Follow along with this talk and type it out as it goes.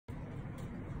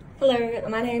Hello,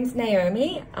 my name's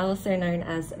Naomi, also known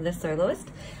as the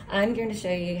Soloist. I'm going to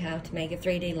show you how to make a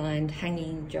 3D lined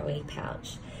hanging joey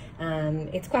pouch.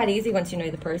 It's quite easy once you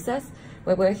know the process.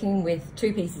 We're working with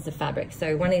two pieces of fabric.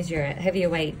 So one is your heavier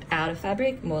weight outer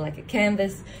fabric, more like a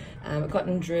canvas, a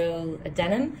cotton drill, a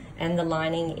denim, and the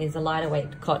lining is a lighter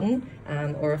weight cotton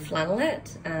or a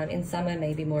flannelette. In summer,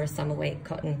 maybe more a summer weight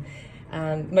cotton.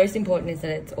 Most important is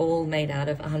that it's all made out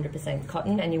of 100%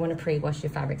 cotton, and you want to pre-wash your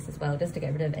fabrics as well, just to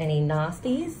get rid of any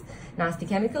nasty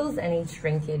chemicals, any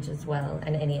shrinkage as well,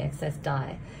 and any excess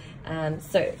dye.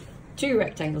 So two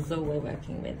rectangles is all we're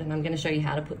working with, and I'm going to show you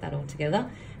how to put that all together.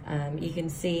 You can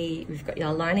see we've got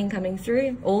your lining coming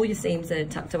through, all your seams are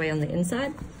tucked away on the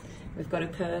inside. We've got a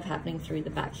curve happening through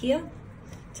the back here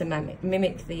to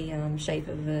mimic the shape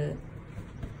of a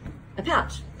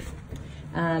pouch.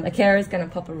 A carer is going to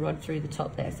pop a rod through the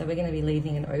top there, so we're going to be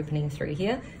leaving an opening through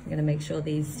here. I'm going to make sure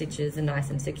these stitches are nice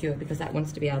and secure because that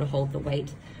wants to be able to hold the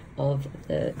weight of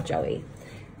the joey.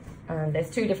 There's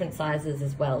two different sizes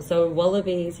as well. So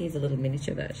Wallabies, here's a little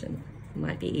miniature version.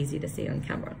 Might be easy to see on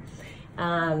camera.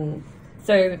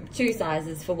 So two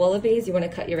sizes. For Wallabies, you want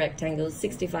to cut your rectangles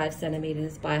 65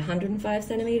 centimeters by 105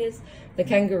 centimeters. The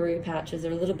kangaroo pouches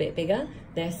are a little bit bigger.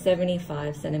 They're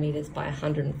 75 centimeters by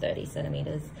 130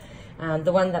 centimeters.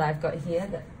 The one that I've got here,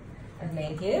 that I've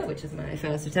made here, which is my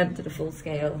first attempt at a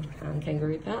full-scale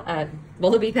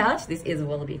wallaby pouch. This is a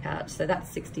wallaby pouch, so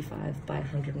that's 65 by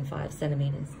 105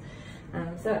 centimeters.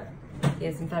 So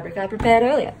here's some fabric I prepared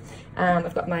earlier.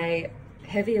 I've got my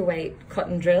heavier weight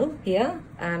cotton drill here.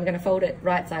 I'm going to fold it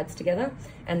right sides together,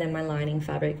 and then my lining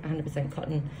fabric, 100%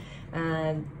 cotton.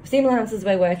 Seam allowances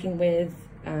we're working with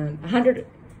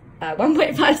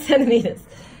 1.5 centimeters.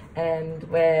 And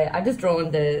I've just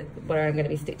drawn where I'm going to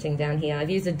be stitching down here. I've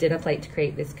used a dinner plate to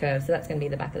create this curve, so that's going to be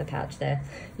the back of the pouch there.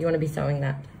 You want to be sewing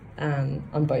that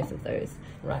on both of those,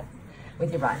 right,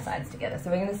 with your right sides together. So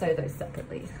we're going to sew those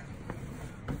separately.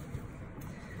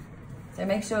 So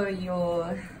make sure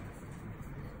your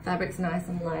fabric's nice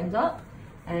and lined up,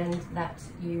 and that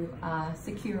you are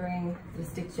securing the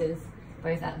stitches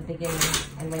both at the beginning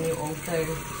and when you're also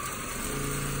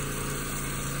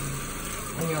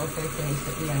finished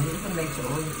at the end. You just want to make sure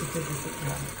all your stitches are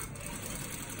secure.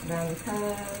 Around the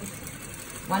curve,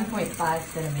 1.5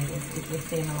 centimeters is your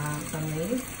seam allowance on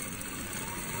these.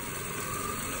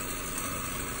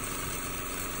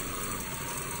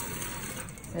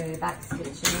 So back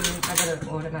stitching, I've got an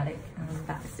automatic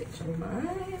back stitch on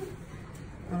mine.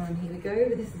 Here we go,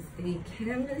 this is the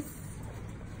canvas.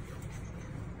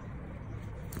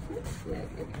 Oops, there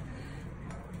we go.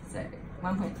 So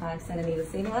 1.5 centimeter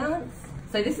seam allowance.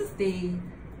 So this is the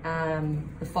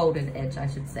folded edge, I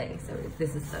should say. So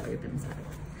this is the open side.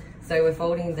 So we're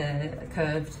folding the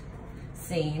curved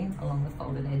seam along the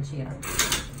folded edge here.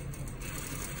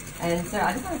 And so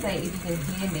I just want to say, if you can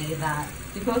hear me, that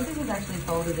because this is actually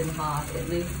folded in half, it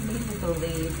leaves me to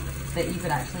believe that you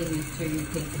could actually use two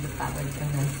pieces of fabric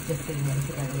and then just seam them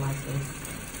together like this.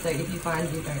 So if you find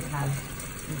you don't have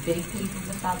big pieces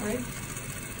of fabric,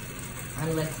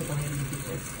 I'm led to believe you could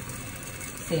just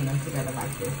seam them together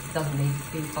like this. It doesn't need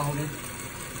to be folded.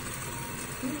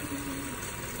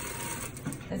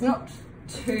 There's not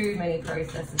too many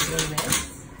processes in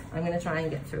this. I'm going to try and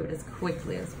get through it as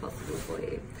quickly as possible for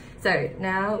you. So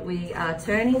now we are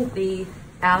turning the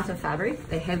outer fabric,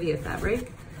 the heavier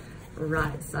fabric,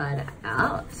 right side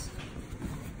out.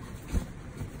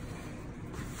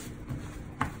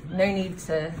 No need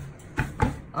to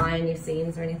iron your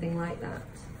seams or anything like that.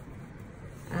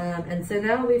 And so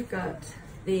now we've got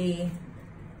the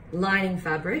lining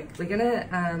fabric. We're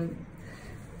gonna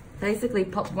basically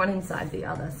pop one inside the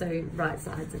other, so right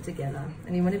sides are together,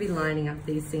 and you want to be lining up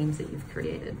these seams that you've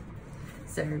created.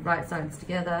 So right sides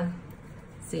together,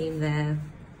 seam there,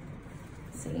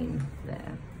 seam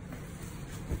there.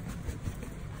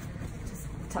 Just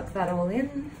tuck that all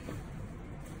in.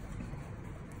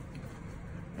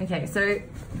 Okay, so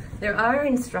there are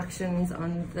instructions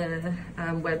on the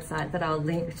website that I'll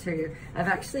link to. I've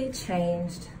actually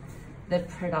changed the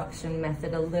production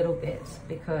method a little bit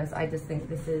because I just think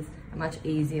this is a much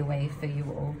easier way for you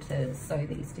all to sew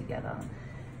these together.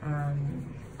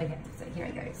 Okay, so here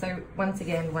I go. So once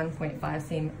again,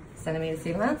 1.5 centimeter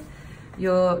seam allowance.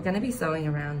 You're going to be sewing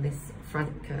around this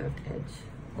front curved edge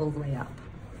all the way up.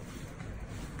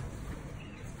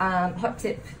 Hot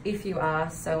tip, if you are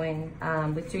sewing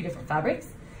with two different fabrics,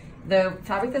 the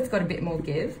fabric that's got a bit more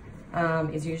give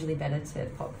is usually better to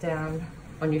pop down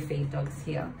on your feed dogs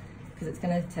here, because it's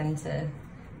going to tend to,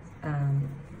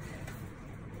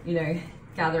 you know,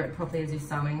 gather it properly as you're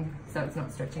sewing, so it's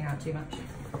not stretching out too much.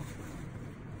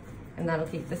 and that'll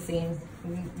keep the seams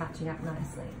matching up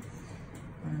nicely.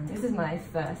 This is my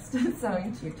first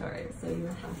sewing tutorial, so you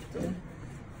have to,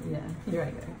 yeah, here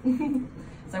I go.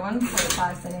 So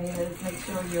 1.5 centimeters, make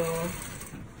sure you're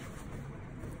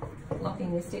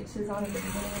locking your stitches on at the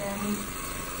beginning and end,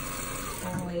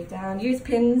 all the way down. Use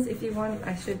pins if you want.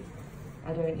 I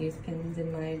don't use pins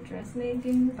in my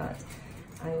dressmaking, but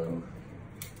I will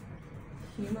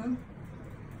humour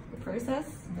the process.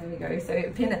 There we go. So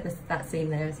a pin at that seam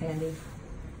there is handy.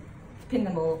 Pin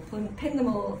them all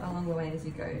along the way as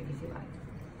you go, if you like.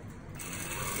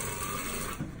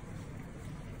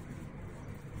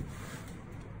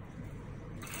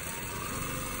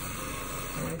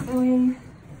 So we're sewing.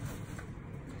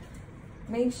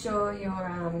 Make sure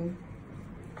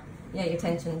your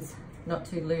tension's not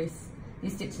too loose.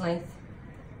 Your stitch length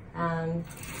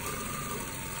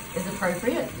is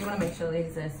appropriate. You want to make sure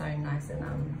these are sewn nice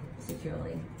and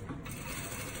securely.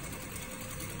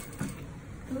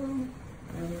 Cool.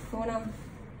 Around the corner.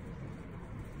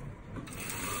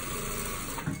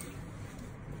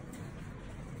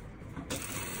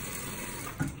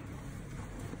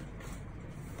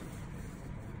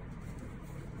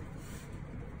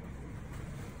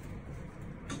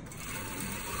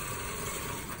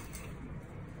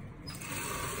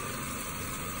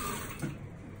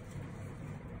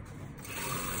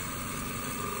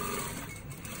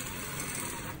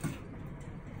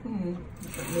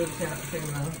 Moved out too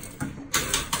well.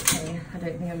 Okay, I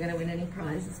don't think I'm going to win any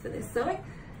prizes for this sewing.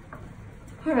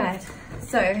 Alright,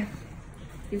 so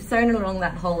you've sewn it along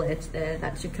that whole edge there.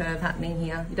 That's your curve happening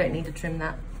here. You don't need to trim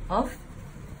that off.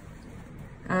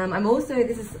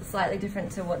 This is slightly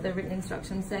different to what the written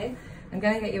instructions say. I'm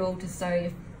going to get you all to sew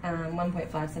your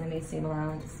 1.5 centimeter seam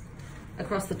allowance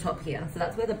across the top here. So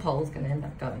that's where the pole's going to end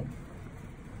up going.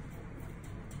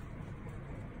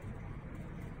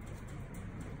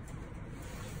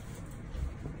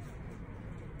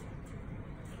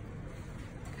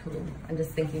 Cool. I'm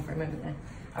just thinking for a moment there.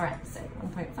 All right, so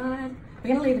 1.5. We're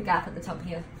going to leave a gap at the top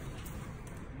here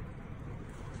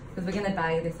because we're going to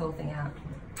bag this whole thing out.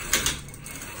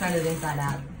 Turn it inside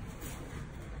out.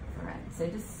 All right, so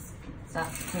just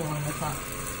start stitching along the top.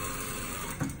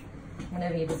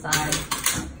 Whenever you decide,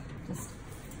 just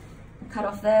cut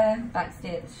off there, back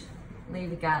stitch,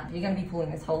 leave a gap. You're going to be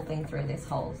pulling this whole thing through this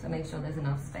hole, so make sure there's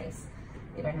enough space.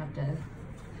 You don't have to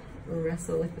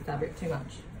wrestle with the fabric too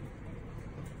much.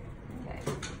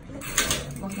 So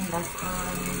looking back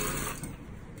on,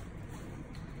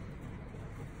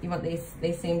 you want these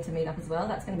seam to meet up as well.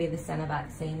 That's going to be the centre back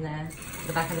seam there,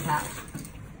 the back of the patch.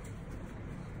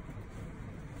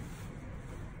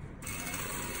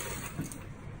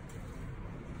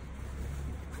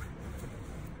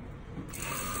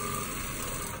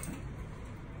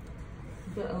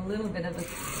 Got a little bit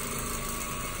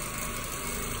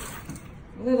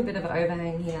of an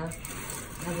overhang here.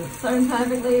 Hasn't sewn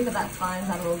perfectly, but that's fine.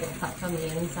 That'll all get tucked on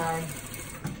the inside.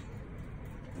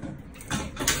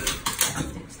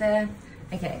 Stitch there.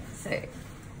 Okay, so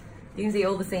you can see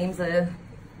all the seams are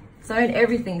sewn.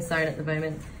 Everything's sewn at the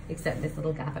moment except this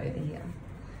little gap over here.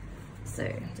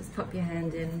 So just pop your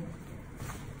hand in,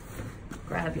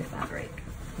 grab your fabric.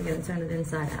 You're going to turn it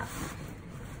inside out.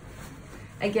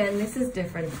 Again, this is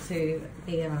different to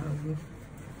the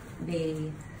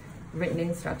written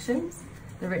instructions.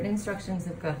 The written instructions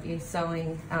have got you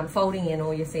sewing, folding in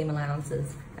all your seam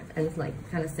allowances and it's like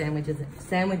kind of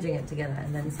sandwiching it together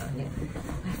and then sewing it.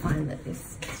 I find that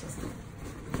this is just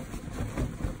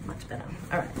much better.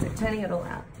 All right, so turning it all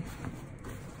out.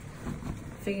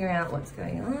 Figure out what's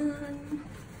going on.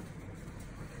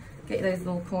 Get those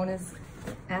little corners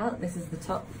out. This is the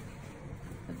top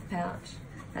of the pouch.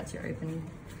 That's your opening.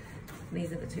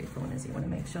 These are the two corners. You want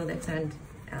to make sure they're turned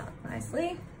out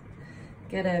nicely.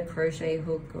 Get a crochet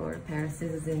hook or a pair of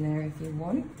scissors in there if you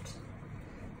want,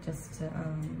 just to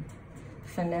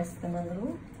finesse them a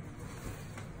little.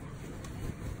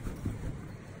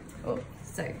 Oh,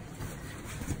 so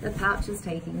the pouch is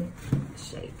taking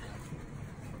shape.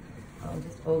 I'll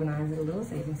just organize it a little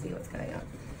so you can see what's going on.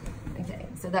 Okay,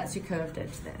 so that's your curved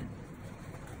edge there.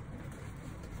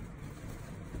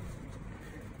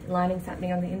 Lining's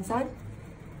happening on the inside.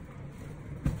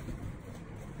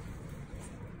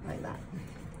 Like that.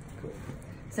 Cool.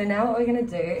 So now what we're going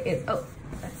to do is,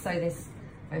 let's sew this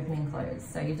opening closed.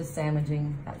 So you're just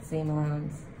sandwiching that seam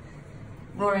allowance.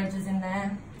 Raw edges in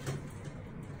there.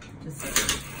 Just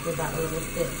give that a little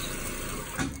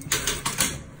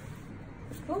stitch.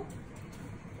 Cool.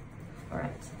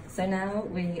 Alright, so now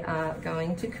we are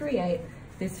going to create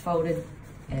this folded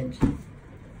edge.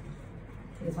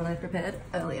 Here's one I prepared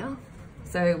earlier.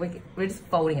 So we're just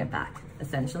folding it back,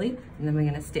 essentially, and then we're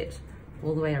going to stitch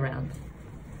all the way around.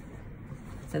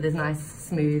 So there's nice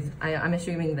smooth, I'm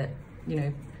assuming that, you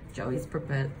know, Joeys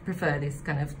prefer this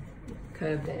kind of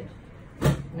curved edge,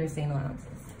 no seam allowances.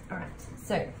 All right,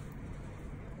 so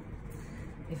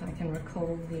if I can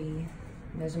recall the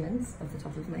measurements off the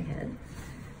top of my head,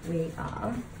 we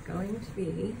are going to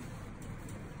be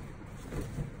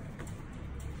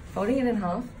folding it in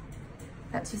half.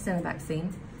 That's your center back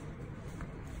seam.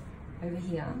 Over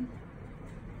here,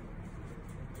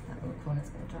 that little corner's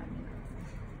going to drive me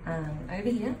nuts. Over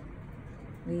here,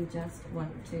 we just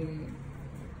want to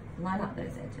line up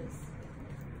those edges.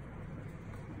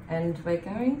 And we're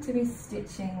going to be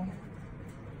stitching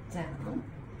down.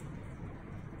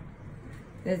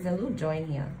 There's a little join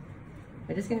here.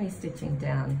 We're just going to be stitching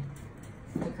down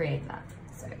to create that.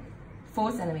 So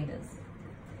 4 centimeters.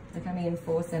 They're coming in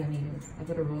 4 centimeters. I've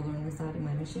got a ruler on the side of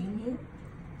my machine here.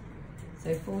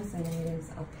 So 4 centimeters,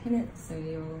 I'll pin it so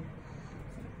you're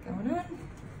going on.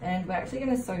 And we're actually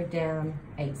going to sew down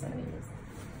 8 centimeters.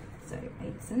 So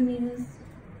 8 centimeters.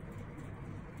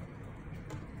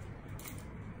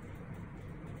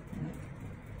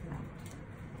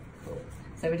 Cool.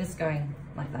 So we're just going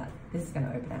like that. This is going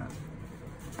to open out.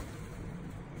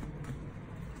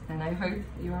 And I hope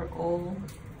you're all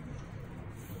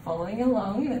following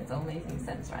along. It's all making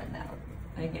sense right now.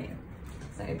 Okay,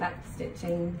 so back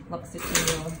stitching, lock stitching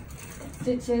your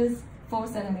stitches, 4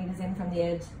 centimeters in from the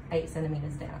edge, 8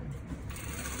 centimeters down.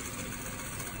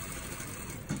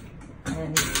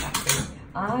 And that's it.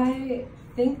 I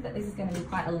think that this is going to be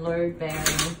quite a load bearing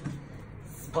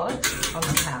spot on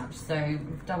the pouch, so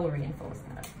double reinforce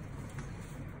that.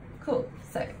 Cool,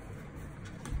 so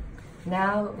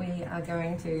now we are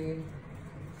going to,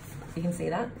 you can see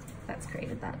that, that's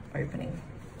created that opening.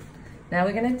 Now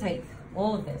we're going to take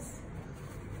all of this,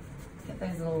 get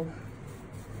those little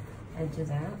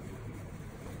edges out.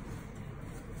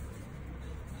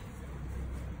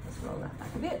 Just roll that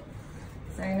back a bit.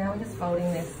 So now we're just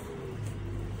folding this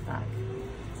back.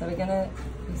 So we're going to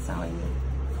be sewing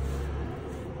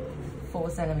 4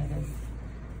 centimeters.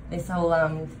 This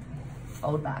whole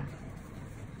fold back.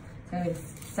 It's going to be the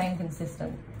same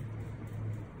consistent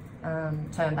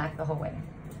turn back the whole way.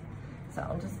 So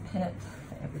I'll just pin it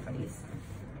for everybody's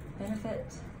benefit.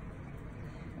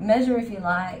 Measure if you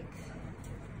like.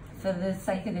 For the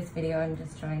sake of this video, I'm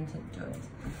just trying to do it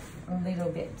a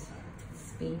little bit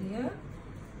speedier.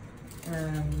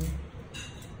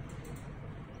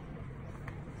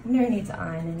 No need to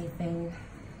iron anything.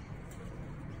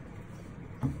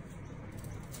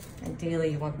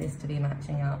 Ideally, you want this to be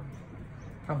matching up.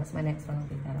 Promise my next one will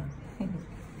be better.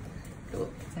 Cool,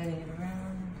 turning it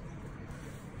around.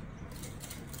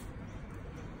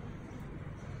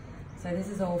 So this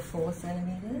is all 4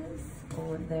 centimeters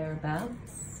or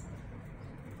thereabouts.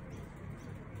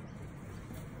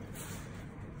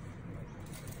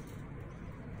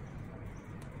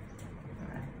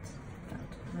 Alright,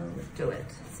 that will do it.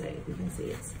 So you can see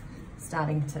it's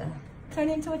starting to turn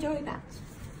into a joey patch.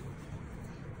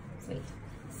 Sweet.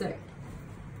 So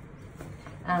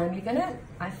you're gonna,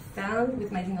 I found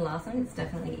with making the last one, it's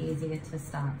definitely easier to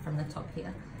start from the top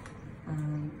here.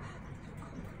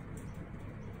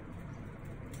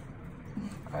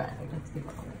 Alright, I'm gonna have to keep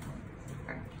up on that.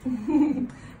 Alright.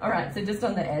 Alright, so just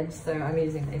on the edge, so I'm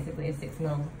using basically a 6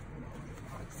 mil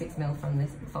from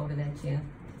this folded edge here,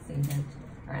 seam edge.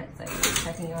 Alright, so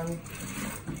tacking on.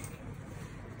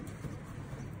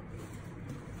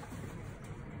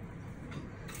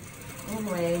 All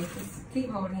the way, just keep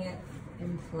holding it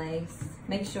in place.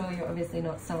 Make sure you're obviously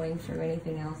not sewing through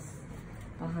anything else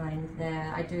behind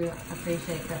there. I do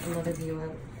appreciate that a lot of you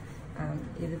are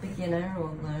either beginner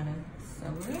or learner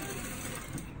sewer,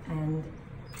 and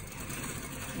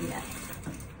yeah,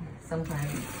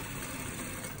 sometimes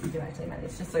you do actually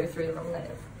manage to sew through the wrong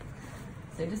layer.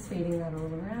 So just feeding that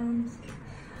all around.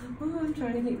 Oh, I'm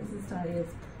trying to keep this as tidy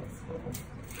as possible.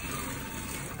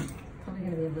 Probably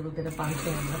going to be a little bit of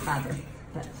bunching on the fabric,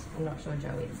 but I'm not sure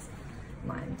Joey's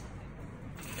mind.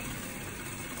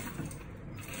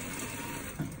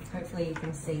 Hopefully you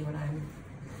can see what I'm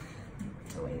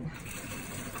doing.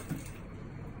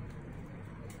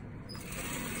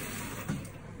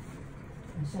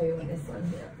 I'll show you on this one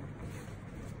here.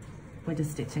 We're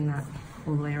just stitching that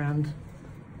all the way around,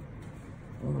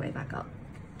 all the way back up.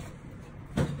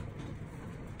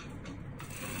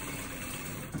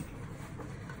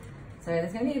 So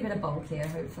there's going to be a bit of bulk here.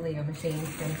 Hopefully your machine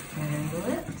can handle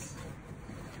it.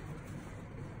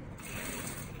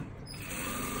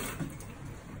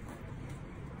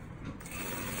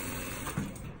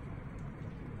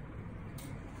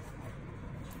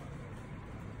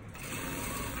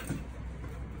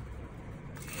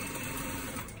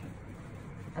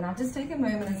 Now just take a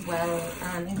moment as well,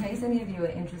 in case any of you are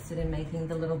interested in making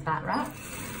the little bat wraps,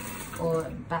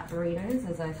 or bat burritos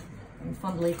as I'm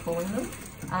fondly calling them.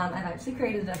 I've actually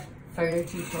created a photo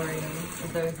tutorial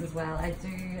of those as well. I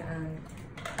do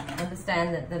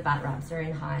understand that the bat wraps are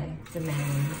in high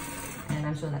demand, and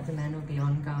I'm sure that demand will be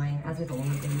ongoing, as with all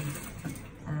of these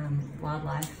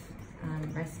wildlife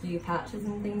rescue pouches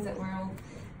and things that we're all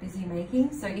busy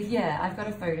making. So I've got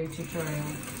a photo tutorial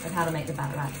of how to make the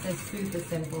bat wraps. They're super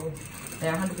simple.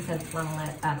 They're 100%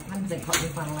 flannelette, 100% cotton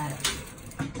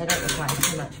flannelette. They don't require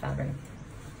too much fabric.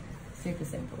 Super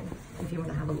simple, if you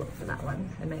want to have a look for that one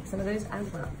and make some of those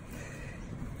as well.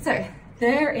 So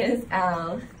there is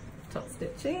our top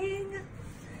stitching.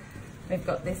 We've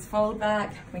got this fold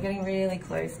back. We're getting really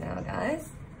close now, guys.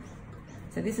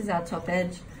 So this is our top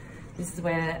edge. This is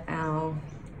where our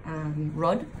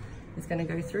rod is going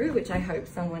to go through, which I hope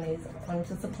someone is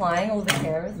onto supplying all the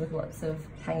carers with lots of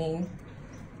hanging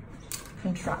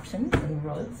contraptions and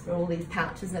rods for all these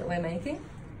pouches that we're making.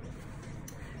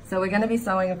 So we're going to be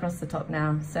sewing across the top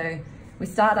now. So we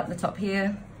start up the top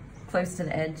here, close to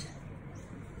the edge,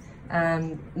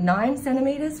 9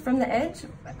 centimeters from the edge,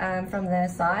 from the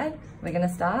side. We're going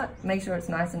to start, make sure it's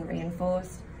nice and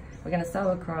reinforced. We're going to sew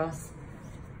across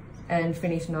and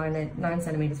finish 9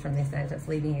 centimeters from this edge. That's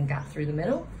leaving a gap through the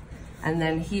middle. And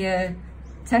then here,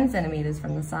 10 centimeters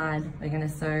from the side, we're going to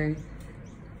sew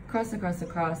across, across,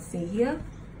 across. See here,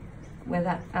 where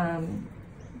that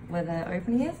where the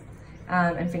opening is,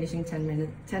 and finishing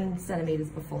 10 centimeters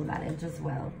before that edge as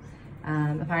well.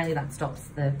 Apparently that stops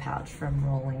the pouch from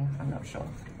rolling. I'm not sure.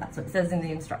 That's what it says in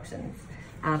the instructions.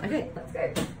 Okay, let's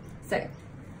go. So,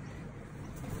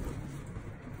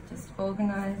 just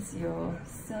organize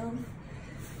yourself.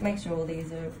 Make sure all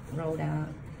these are rolled out.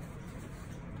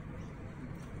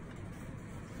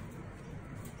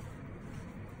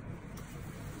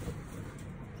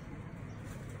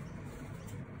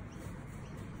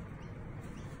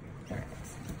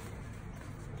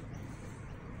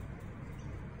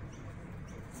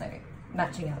 So,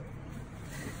 matching up.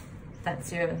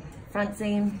 That's your front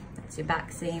seam, that's your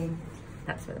back seam,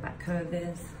 that's where the back curve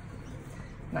is.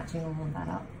 Matching all of that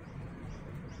up.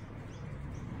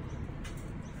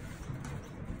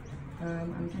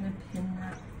 I'm going to pin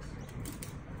that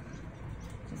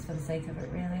just for the sake of it,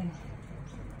 really.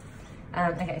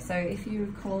 Okay, so if you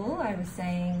recall, I was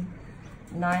saying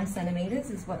 9 centimeters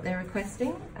is what they're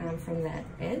requesting from that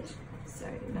edge. So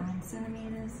 9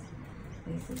 centimeters,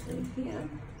 basically here.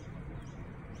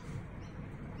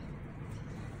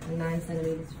 And 9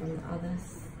 centimeters from the other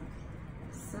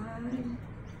side.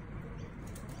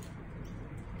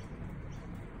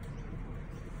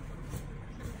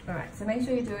 All right, so make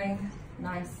sure you're doing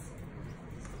nice,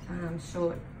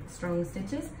 short, strong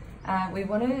stitches. We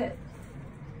want to,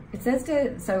 it says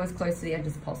to sew as close to the edge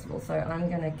as possible, so I'm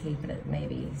going to keep it at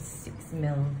maybe 6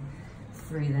 mil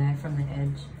through there from the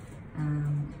edge.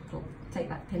 We'll take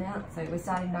that pin out, so we're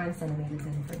starting 9 centimeters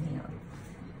in from here.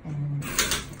 And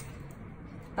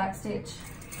back stitch,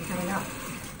 we're coming up,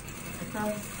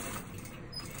 across,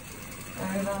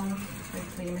 over.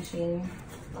 Hopefully your machine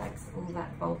likes all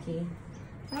that bulky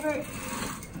fabric,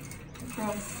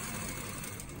 across,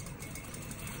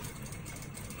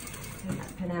 take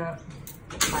that pin out,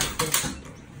 back stitch.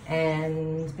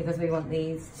 And because we want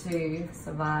these to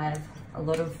survive a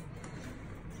lot of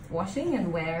washing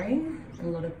and wearing, a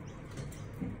lot of,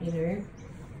 you know,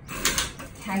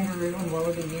 kangaroo and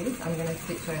wallaby use, I'm going to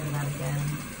switch over that again.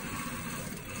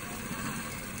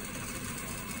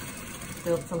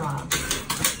 Built to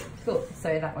last. Cool,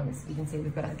 so that one's, you can see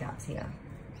we've got our gaps here.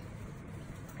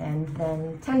 And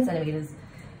then 10 centimeters,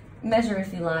 measure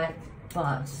if you like,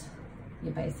 but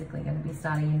you're basically going to be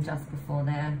starting in just before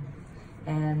there.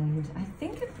 And I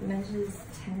think it measures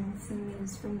 10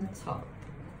 centimeters from the top.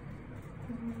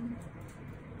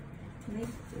 Maybe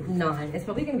 9, it's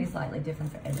probably going to be slightly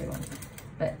different for everyone,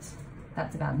 but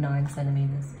that's about 9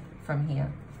 centimeters from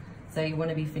here. So you want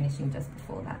to be finishing just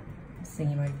before that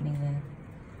seam opening there,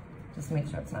 just to make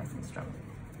sure it's nice and strong.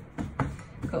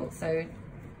 Cool, so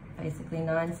basically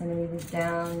 9 centimeters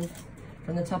down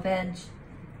from the top edge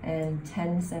and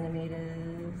 10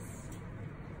 centimeters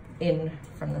in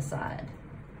from the side.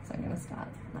 So I'm going to start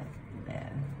like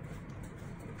there.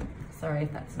 Sorry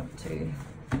if that's not too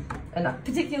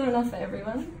particular enough for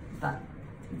everyone, but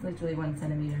it's literally 1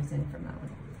 centimeters in from that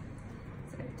one.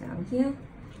 So down here.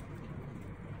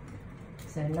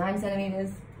 So 9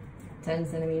 centimeters, 10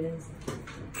 centimeters,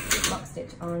 lock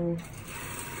stitch on,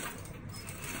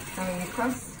 going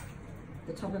across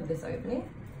the top of this opening.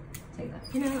 Take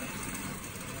that pin out.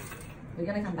 We're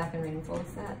going to come back and reinforce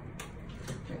that.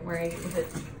 Don't worry if it,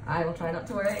 I will try not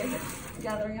to worry if it's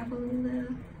gathering up a little there.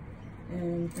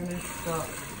 And gonna stop,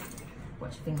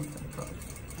 watch your fingers on the top.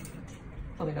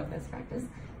 Probably not best practice.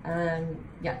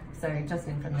 Yeah, so just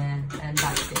in from there and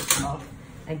back stitch off.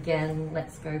 Again,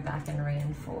 let's go back and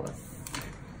reinforce.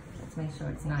 Let's make sure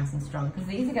it's nice and strong because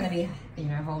these are going to be, you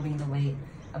know, holding the weight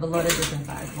of a lot of different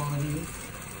size wallabies.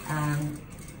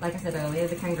 Like I said earlier,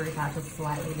 the kangaroo pouch is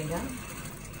slightly bigger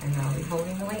and they'll be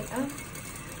holding the weight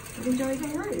of the Joey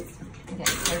kangaroos. Okay,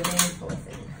 so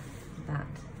reinforcing that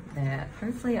there.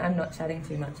 Hopefully I'm not chatting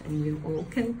too much and you all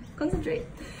can concentrate.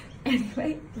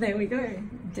 Anyway, there we go.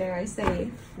 Dare I say,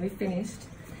 we finished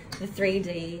the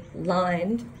 3D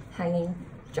lined hanging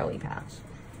Joey pouch.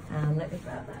 Let me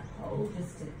grab that hole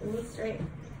just to illustrate.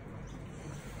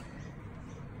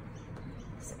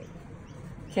 So,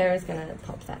 Kara's gonna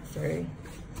pop that through.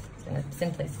 It's gonna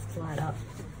simply slide up.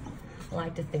 I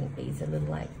like to think these are little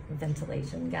like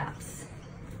ventilation gaps.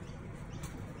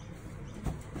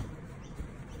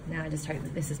 Now I just hope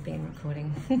that this has been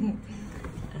recording.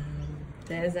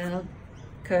 There's our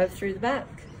curve through the back.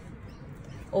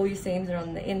 All your seams are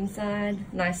on the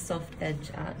inside. Nice soft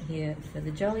edge out here for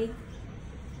the Joey.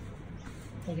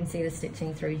 You can see the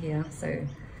stitching through here, so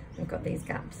we've got these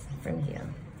gaps from here.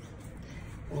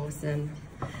 Awesome.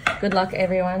 Good luck,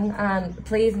 everyone.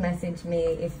 Please message me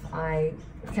if I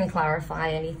can clarify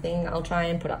anything. I'll try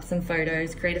and put up some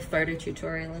photos, create a photo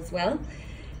tutorial as well.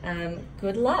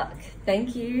 Good luck.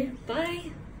 Thank you.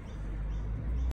 Bye.